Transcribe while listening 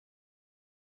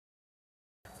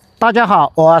大家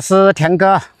好，我是田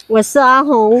哥，我是阿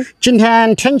红。今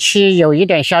天天气有一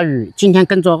点下雨，今天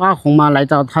跟着阿红嘛来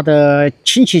到他的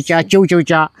亲戚家舅舅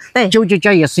家。对，舅舅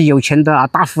家也是有钱的啊，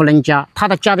大户人家，他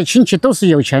的家的亲戚都是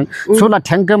有钱，除了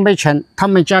田哥没钱，他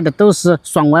们家的都是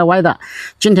爽歪歪的。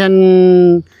今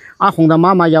天阿红的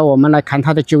妈妈要我们来看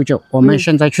他的舅舅，我们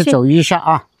现在去走一下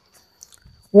啊。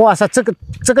哇塞，这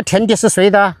个田地是谁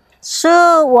的？是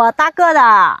我大哥的。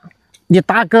你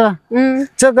大哥？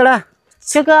这个呢？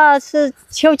这个是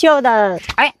舅舅的。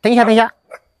哎，等一下，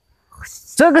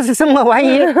这个是什么玩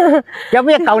意？要不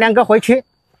要搞2个回去？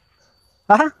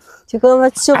啊？这个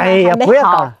就哎呀，不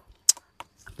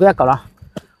要搞了，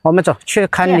我们走去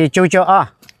看你舅舅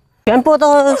啊！全部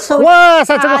都是。哇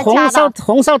塞，这个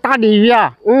红烧大鲤鱼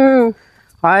啊！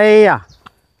哎呀，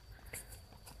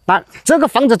那这个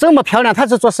房子这么漂亮，他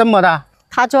是做什么的？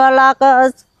他做那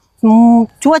个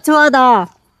坐车的。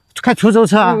开出租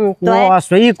车啊！哇，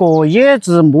水果、椰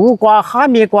子、木瓜、哈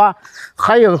密瓜，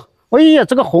还有，哎呀，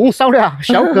这个红烧的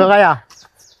小可爱呀！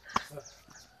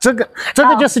这个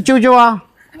就是舅舅啊！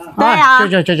对啊，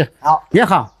舅舅，好，你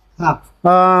好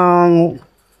啊，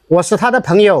我是他的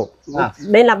朋友啊，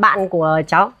没了bạn của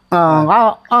cháu。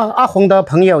阿红的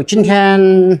朋友，今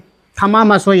天他妈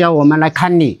妈说要我们来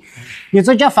看你，你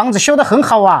这家房子修得很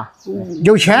好啊，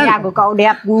有钱。nhà của cậu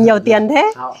đẹp, nhiều tiền thế。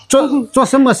做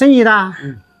什么生意的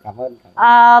？Cảm ơn.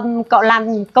 Cậu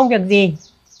làm công việc gì?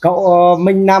 Cậu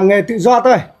mình làm nghề tự do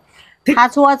thôi.他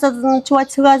做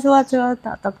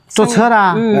车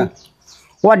的。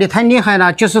哇，你太厉害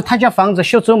了！就是他家房子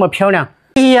修这么漂亮，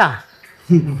哎呀，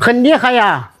很厉害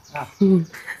呀！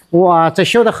哇，这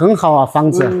修得很好啊，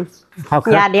房子，好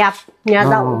看。nhà đẹp, nhà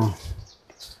rộng。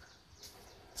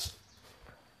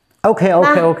OK。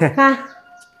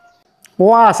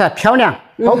哇塞，漂亮。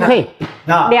OK。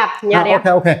đẹp, nhà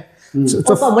đẹp。OK。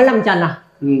这我们làm trần啊。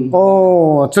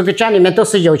哦，这个家里面都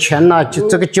是有钱了，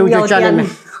这个舅舅家里面，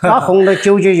阿红的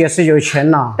舅舅也是有钱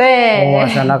了。对。哇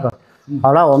塞，那个，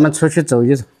好了，我们出去走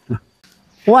一走。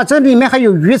哇，这里面还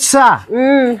有鱼吃啊。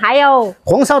还有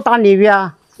红烧大鲤鱼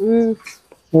啊。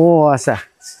哇塞，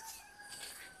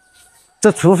这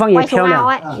厨房也漂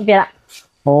亮。别了。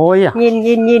哦呀。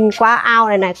nhìn qua ao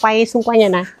này này, quay xung quanh này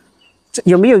này。这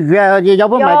有没有鱼啊？要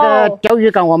不买个钓鱼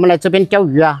竿，我们来这边钓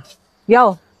鱼啊？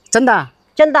有。真的。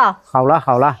真的。好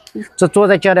了，这坐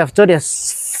在这里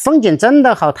风景真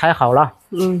的好，太好了。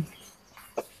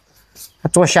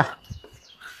坐下。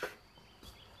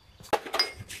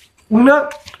Uống nước.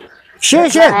 谢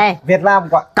谢。Việt Nam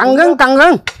gọi. 感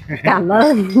恩。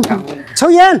抽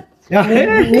烟。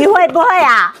你会不会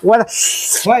啊？我会。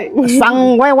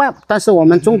爽歪歪，但是我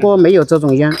们中国没有这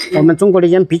种烟，我们中国的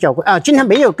烟比较贵啊。今天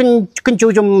没有跟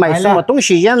舅舅买什么东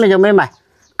西，烟就没买。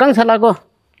刚才那个。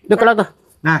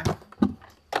啊，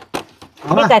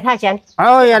你给他钱。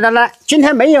哎呀，来，今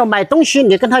天没有买东西，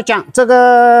你跟他讲，这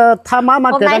个他妈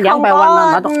妈给他200万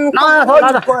了，拿着。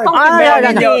哎呀，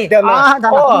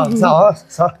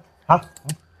好，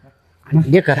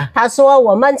你给他。他说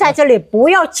我们在这里不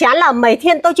要钱了，每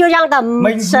天都这样的。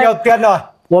你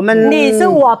是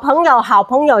我朋友，好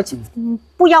朋友，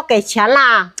不要给钱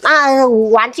啦。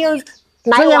玩就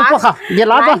来玩。这样不好，你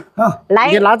拿着。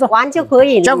来，你拿着玩就可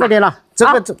以。交给你了，这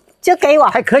个就给我。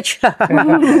太客气了。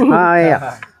哎呀，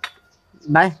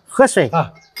来喝水。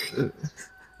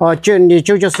你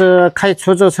舅舅是开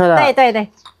出租车的。对。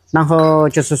然后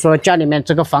就是说家里面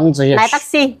这个房子也。来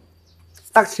taxi。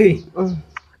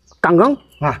感恩。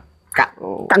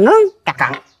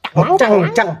猛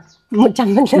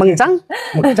张。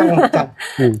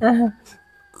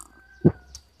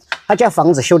他家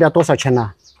房子修了多少钱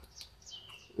呢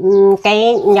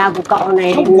？cái nhà của cậu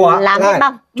này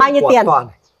làm bao nhiêu tiền？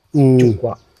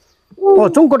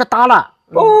中国的大了，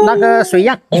那个水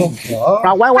样。他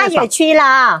也去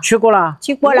了。去过了。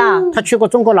他去过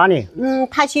中国哪里？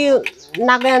他去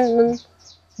那个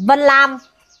Vân Nam,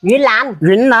云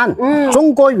南。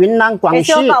中国云南、广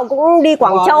西。cậu cũng đi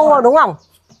Quảng Châu đúng không？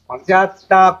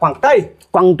 Quảng Tây.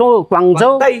 广州。广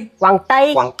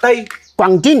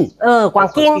晋。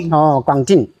广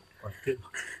晋。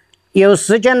有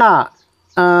时间了，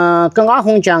跟阿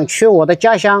红讲，去我的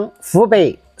家乡湖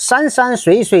北，山山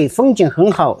水水，风景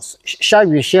很好，下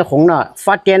雨泄洪了，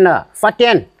发电。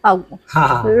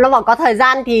Nó bảo có thời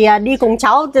gian thì đi cùng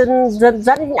cháu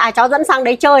cháu dẫn sang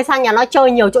đấy chơi, sang nhà nó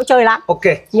chơi, nhiều chỗ chơi lắm.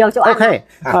 OK. nhiều chỗ ăn. OK.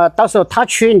 到时候他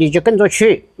去你就跟着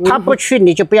去，他不去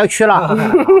你就不要去了。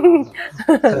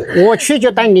我去就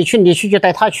带你去，你去就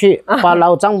带他去，把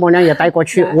老丈母娘也带过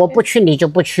去。我不去你就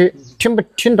不去，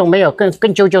听懂没有？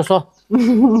跟舅舅说。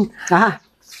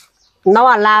Nó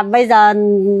bảo là bây giờ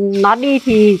nó đi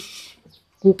thì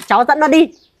cháu dẫn nó đi,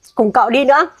 cùng cậu đi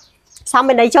nữa, sang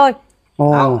bên đấy chơi.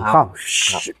 哦，好，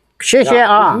谢谢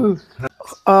啊。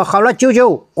好了，舅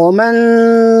舅，我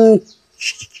们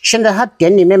现在他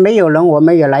店里面没有人，我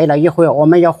们也来了一会儿，我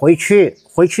们要回去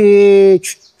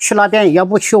那边，要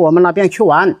不去我们那边去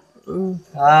玩。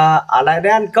ở lại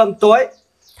đây ăn cơm tối。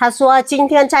他说今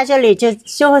天在这里就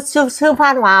吃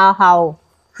饭好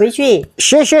回去。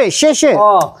谢谢。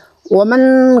哦，我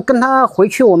们跟他回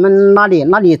去我们那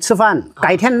里吃饭，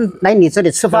改天来你这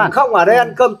里吃饭。không ở đây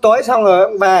ăn cơm tối xong rồi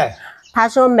ông về。他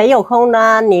说没有空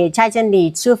呢，你在这里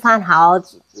吃饭好。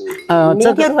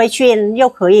明天回去又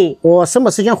可以。我什么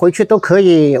时间回去都可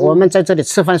以，我们在这里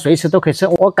吃饭，随时都可以吃。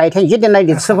我改天一定来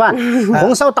你吃饭。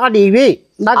红烧大鲤鱼，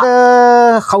那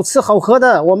个好吃好喝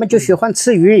的，我们就喜欢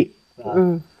吃鱼。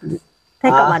Thế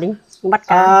cậu mà đi bắt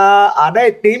cá. Ở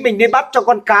đây tí mình đi bắt cho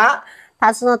con cá.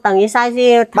 他说等一下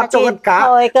去，他去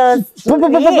做一个不，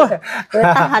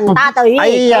很大的鱼。哎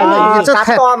呀，你这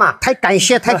太感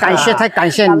谢！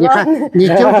你看，你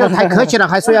舅舅太客气了，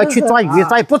还说要去抓鱼，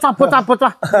不抓，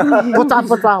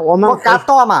我们cá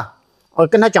to mà。我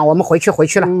跟他讲，我们回去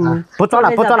了，不抓了，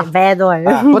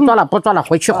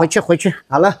回去。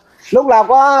好了，lúc nào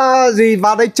có gì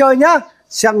vào đây chơi nhá。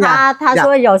他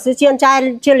说有时间在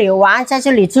这里玩，在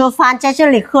这里吃饭，在这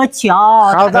里喝酒。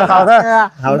好的，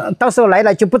到时候来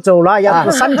了就不走了，要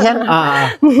3天啊，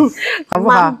好不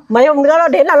好？mấy hôm nữa nó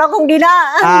đến là nó không đi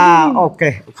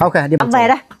nữa。OK， 你回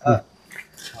来。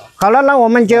好了，那我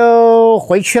们就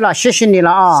回去了，谢谢你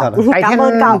了啊！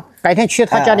改天去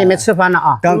他家里面吃饭了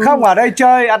啊。Tưởng không ở đây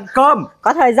chơi ăn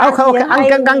cơm。có thời gian OK，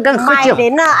 ăn cơm喝酒。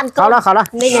đến ăn cơm。好了，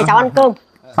那个早ăn cơm。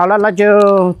好了，那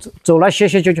就走了，谢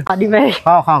谢舅舅。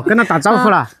好，跟他打招呼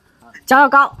了。糟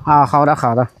糕。好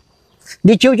的。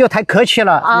你舅舅太客气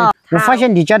了。我发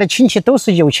现你家的亲戚都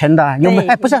是有钱的，有没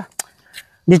有？不是，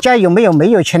你家有没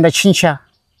有钱的亲戚啊？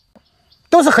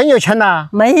都是很有钱的。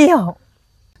没有。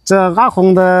这阿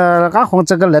红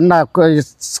这个人呢，个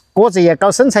子也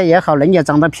高，身材也好，人也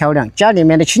长得漂亮，家里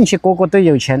面的亲戚个个都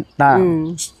有钱啊。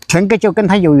田哥就跟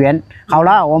他有缘。好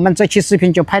了，我们这期视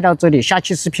频就拍到这里，下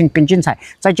期视频更精彩，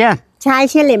再见。谢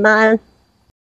谢你们。